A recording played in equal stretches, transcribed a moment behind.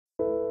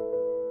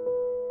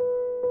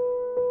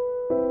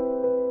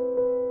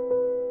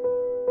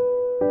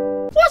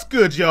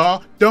good,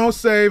 y'all? Don't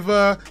save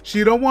her.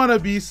 She don't want to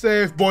be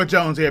saved. Boy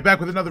Jones here, back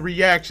with another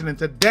reaction. And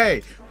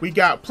today we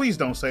got Please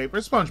Don't Save Her,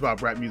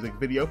 SpongeBob Rap music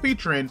video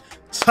featuring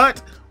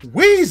Tut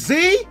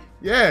Weezy.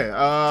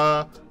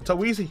 Yeah, Tut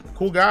Weezy,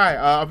 cool guy.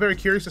 I'm very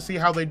curious to see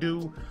how they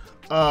do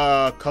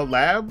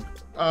collab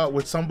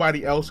with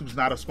somebody else who's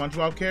not a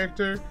SpongeBob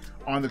character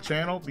on the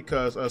channel,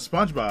 because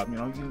SpongeBob,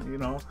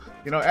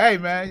 you know, hey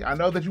man, I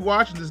know that you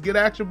watching this. Get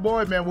at your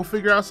boy, man. We'll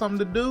figure out something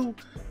to do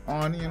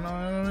on, you know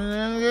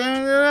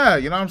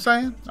what I'm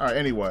saying? All right,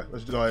 anyway,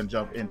 let's go ahead and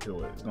jump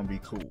into it. It's gonna be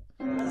cool.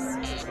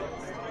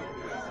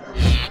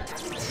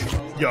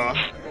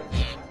 Yeah.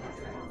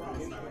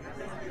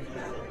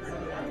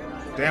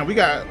 Damn,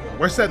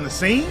 we're setting the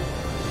scene.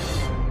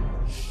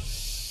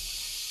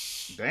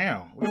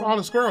 Damn, look at all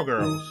the squirrel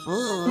girls.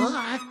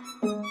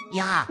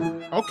 Yeah.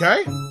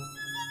 Okay.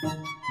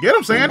 Get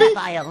him, Sandy. The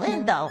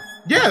violin, though.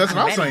 Yeah, that's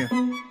what I'm saying.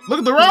 Look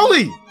at the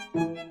Rolly.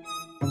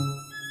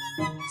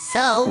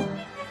 So,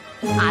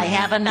 I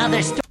have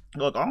another story.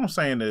 Look, all I'm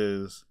saying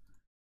is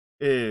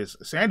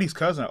Sandy's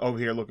cousin over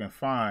here looking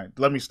fine.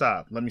 Let me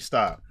stop.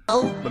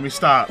 Oh, Let me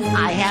stop.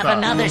 I have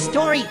another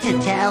story to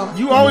tell.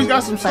 You always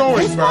got some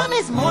stories, this bro. one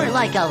is more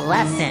like a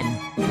lesson.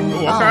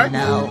 Ooh, okay. Oh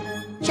no.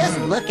 Just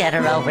look at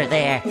her over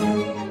there.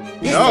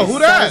 This No, is who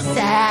that? so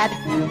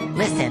sad.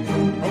 Listen.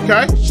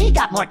 Okay. She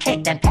got more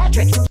cake than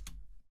Patrick.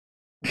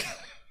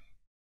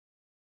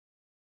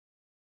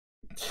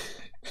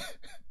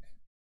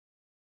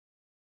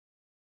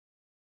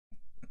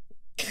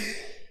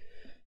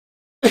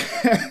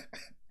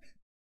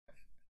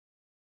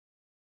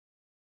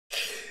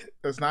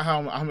 That's not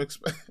how I'm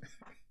expecting.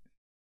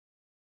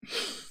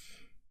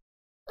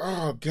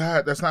 Oh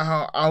God, that's not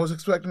how I was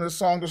expecting this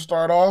song to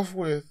start off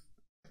with.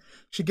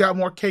 She got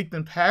more cake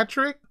than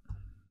Patrick?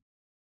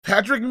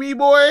 Patrick me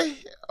boy?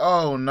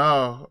 Oh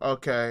no.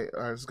 Okay,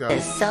 all right, let's go.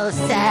 It's so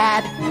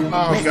sad.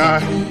 Oh Listen.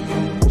 God.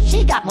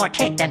 She got more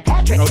cake than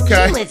Patrick.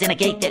 Okay. She lives in a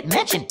gated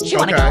mansion. She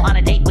wanna Okay. go on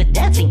a date with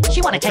dancing. She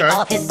wanna take Okay.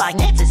 all of his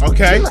finances.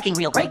 Okay. She's looking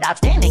real great,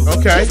 outstanding.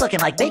 Okay. She's looking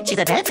like big, she's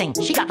a dancing.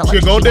 She got the She a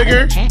look, gold got him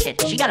digger?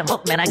 enchanted. She got him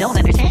hooked, man, I don't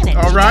understand it.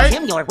 All She right.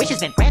 tells him your wish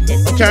has been granted.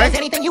 Okay. She says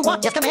anything you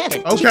want, just command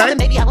it. Okay. She tells him,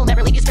 baby, I will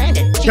never leave you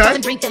stranded. She Okay.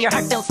 doesn't drink till your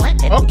heart feels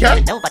slanted. Okay. He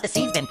doesn't know, but the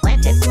seed's been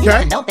planted. He Okay.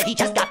 doesn't know that he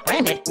just got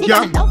branded. He Yeah.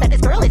 doesn't know that this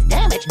girl is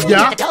damaged. He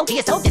Yeah. has to go, he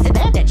is so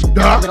disadvantaged.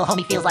 Now the little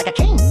homie feels like a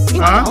king. He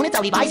wants to own it,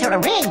 so he buys her a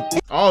ring.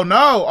 Oh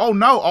no,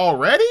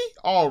 already?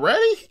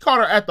 Already? He caught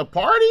her at the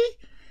party?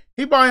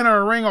 He buying her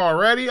a ring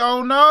already?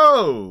 Oh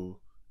no.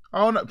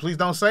 Oh no, please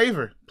don't save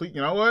her. Please,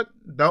 you know what?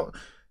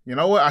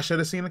 I should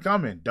have seen it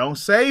coming. Don't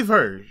save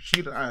her.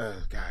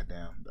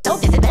 Goddamn. So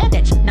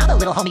disadvantaged. Now the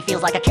little homie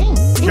feels like a king.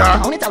 He Yeah.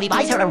 wants to own it, so he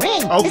buys her a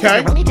ring. Okay. This is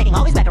macaroni taking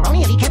all his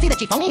macaroni, and he can't see that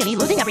she phony, and he's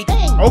losing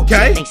everything.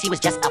 Okay. She thinks she was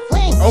just a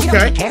fling. She Okay. don't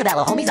really care that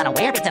little homie's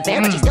unaware. It's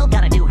unfair, but she's still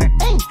gonna do her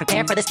thing.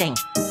 Prepare for the sting.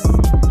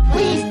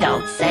 Please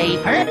don't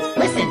save her.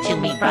 Listen to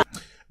me, bro.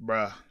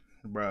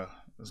 Bruh.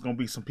 There's gonna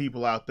be some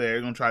people out there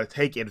gonna try to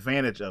take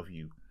advantage of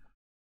you.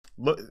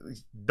 Look,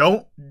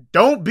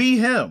 don't be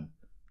him.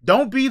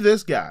 Don't be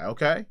this guy,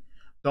 okay?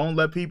 Don't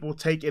let people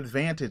take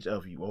advantage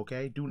of you,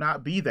 okay? Do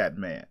not be that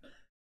man.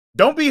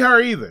 Don't be her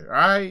either, all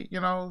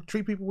right?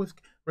 Treat people with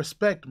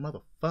respect,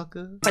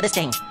 motherfucker. For the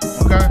sting.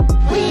 Okay?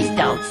 Please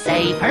don't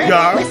save her.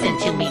 Yeah. Listen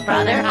to me,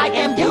 brother. I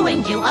am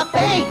doing you a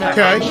favor.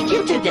 Okay. I need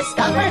you to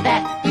discover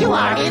that you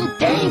are in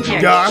danger.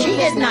 Yeah. She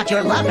is not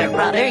your lover,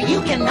 brother.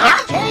 You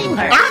cannot tame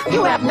her.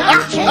 You have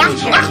not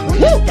changed her.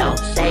 Please don't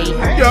save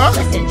her. Yeah.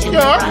 Listen to me,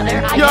 Yeah.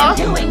 brother. I Yeah. am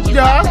doing you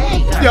Yeah. a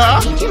favor. Yeah.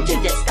 I need you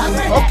to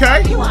discover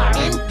Okay. that you are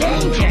in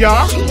danger.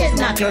 Yeah. She is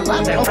not your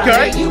lover, Okay.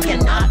 brother. You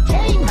cannot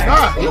tame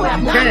her. You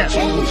have not can't.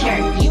 changed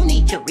her. You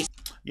need to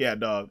Yeah,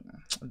 dog,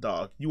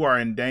 you are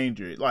in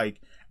danger. Like,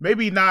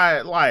 maybe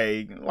not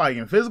like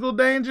in physical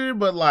danger,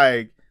 but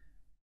like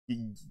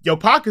your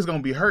pocket's gonna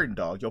be hurting,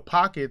 dog. Your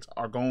pockets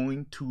are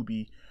going to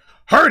be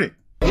hurting.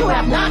 You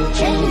have not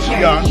changed her.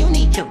 Yeah. You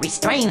need to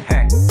restrain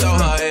her. Throw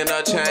her in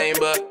a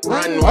chamber.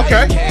 Run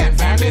Okay. can't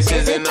find this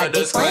isn't a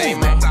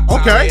disclaimer.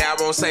 Okay. Sorry, I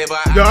won't save her.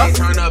 Yeah. I can't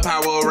turn up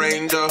Power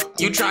Ranger.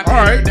 You try to All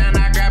right. her down,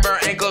 I grab her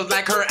ankles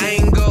like her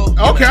angle.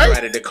 Okay.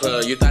 Right at the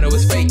club, you thought it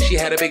was fake. She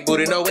had a big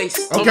booty, no waist.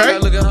 Oh my Okay.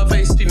 God, look at her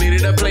face. She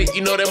needed a plate.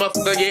 You know that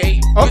motherfucker get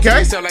ate.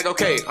 Okay. Sound like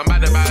okay. I'm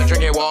about to buy a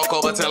drink and walk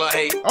over, tell her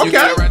hey. Okay. You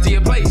got it right to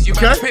your place. You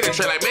about Okay. to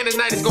penetrate like man, this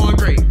night is going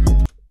great.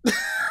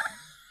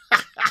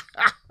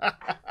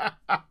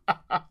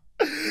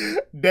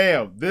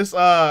 Damn, this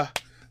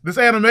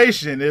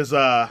animation is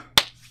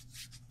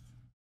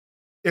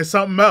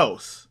something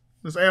else.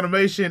 This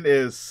animation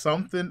is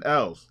something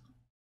else.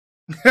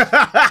 All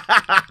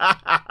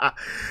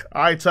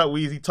right, Tut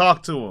Weezy,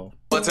 talk to him.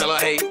 But tell her,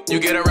 hey, you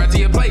get her right to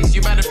your place.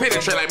 You about to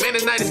penetrate like, man,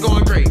 this night is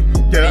going great.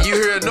 Yeah. And you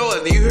hear a noise,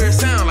 and you hear a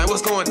sound like,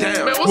 what's going down?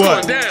 Man, what's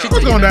What? going down? She What's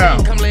taking going the down?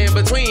 beam, come lay in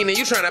between, and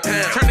you trying to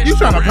pound. Turn You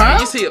tryna around, pound?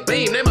 You see a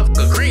beam, they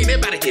motherfucker green, they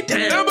about to get down.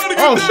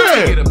 Oh,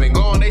 shit. Get up and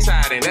go on their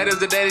side, and that is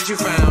the day that you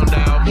found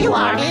out. You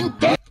are in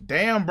danger.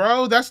 Damn,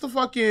 bro, that's the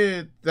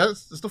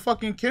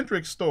fucking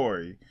Kendrick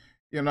story.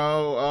 You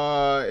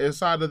know,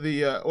 inside of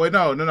the wait,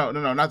 no,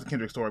 not the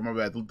Kendrick story. My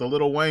bad. The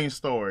Lil Wayne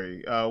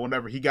story.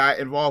 Whenever he got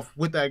involved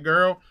with that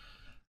girl,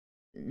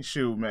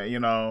 shoot, man. You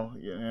know,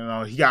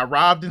 he got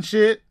robbed and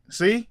shit.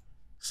 See,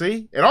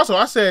 and also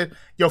I said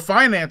your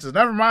finances.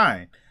 Never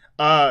mind.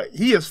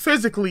 He is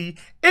physically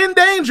in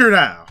danger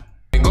now.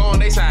 Go on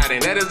they side,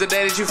 and that is the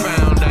day that you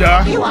found out.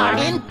 Yeah. You are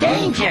in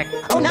danger.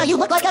 Oh, now you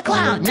look like a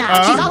clown.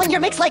 Now she's all in your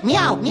mix like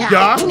meow, meow.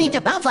 Yeah. You need to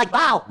bounce like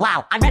wow,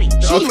 wow. I'm ready.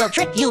 She will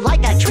trick you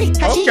like a treat.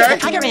 Cause she is a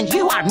tiger and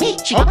you are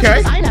meat. She covers the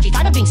designer. She's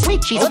tired of being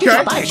sweet. She's looking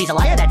for a buyer. She's a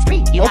liar that's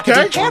street. You have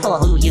to be careful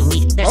who you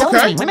meet. There's so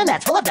many women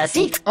that's full of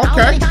deceit. How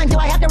many times do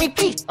I have to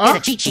repeat? It's a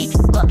cheat sheet.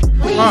 Look,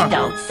 please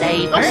don't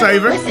save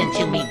her. Listen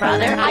to me,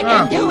 brother. I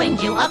am doing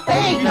you a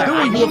favor.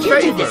 I need you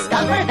to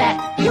discover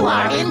that you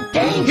are in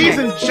danger. He's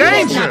in danger. She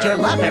is not your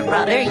lover,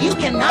 brother. You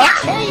cannot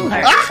tame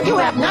her. You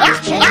have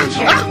not changed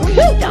her.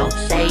 Please don't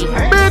save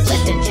her.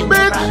 Listen to me,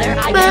 brother.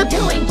 I am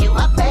doing you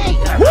a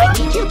favor. I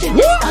need you to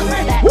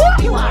discover that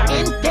you are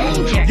in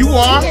danger. You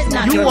are. She is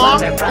not your You are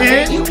lover, brother.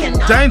 in You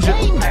cannot danger.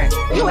 tame her.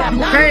 You have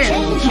not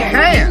changed her.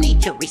 Can. You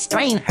need to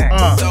restrain her.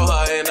 Throw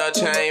her in a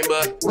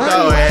chamber.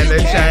 Well, in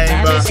the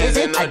chamber. This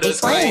isn't a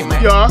disclaimer.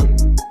 Yeah.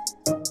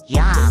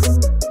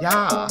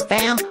 Yeah.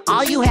 Fam,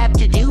 all you have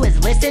to do is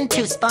listen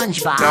to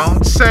SpongeBob.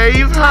 Don't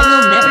save her. I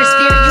will never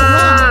steer you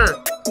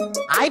wrong.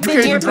 I've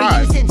been here for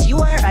you since you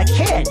were a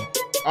kid.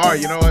 Oh,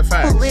 you know what?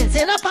 Facts. Who lives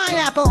in a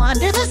pineapple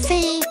under the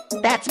sea?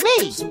 That's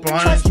me.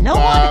 SpongeBob Trust no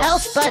one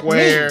else but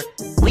me.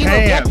 We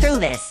will get through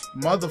this.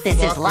 Motherfucker.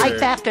 This is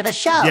life after the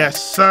show.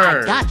 Yes,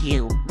 sir. I got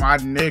you. My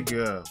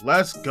nigga.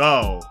 Let's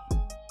go.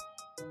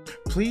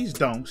 Please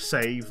don't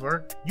save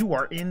her. You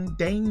are in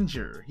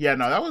danger. Yeah,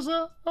 no, that was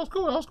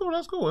cool. That's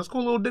a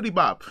cool little ditty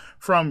bop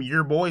from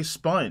your boy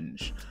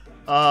Sponge.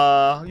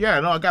 Yeah,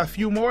 no, I got a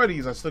few more of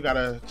these I still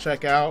gotta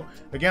check out.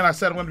 Again, I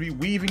said I'm gonna be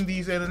weaving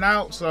these in and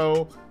out,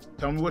 so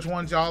tell me which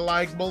ones y'all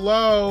like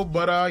below.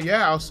 But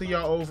yeah, I'll see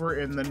y'all over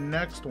in the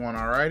next one,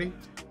 alrighty?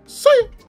 See ya!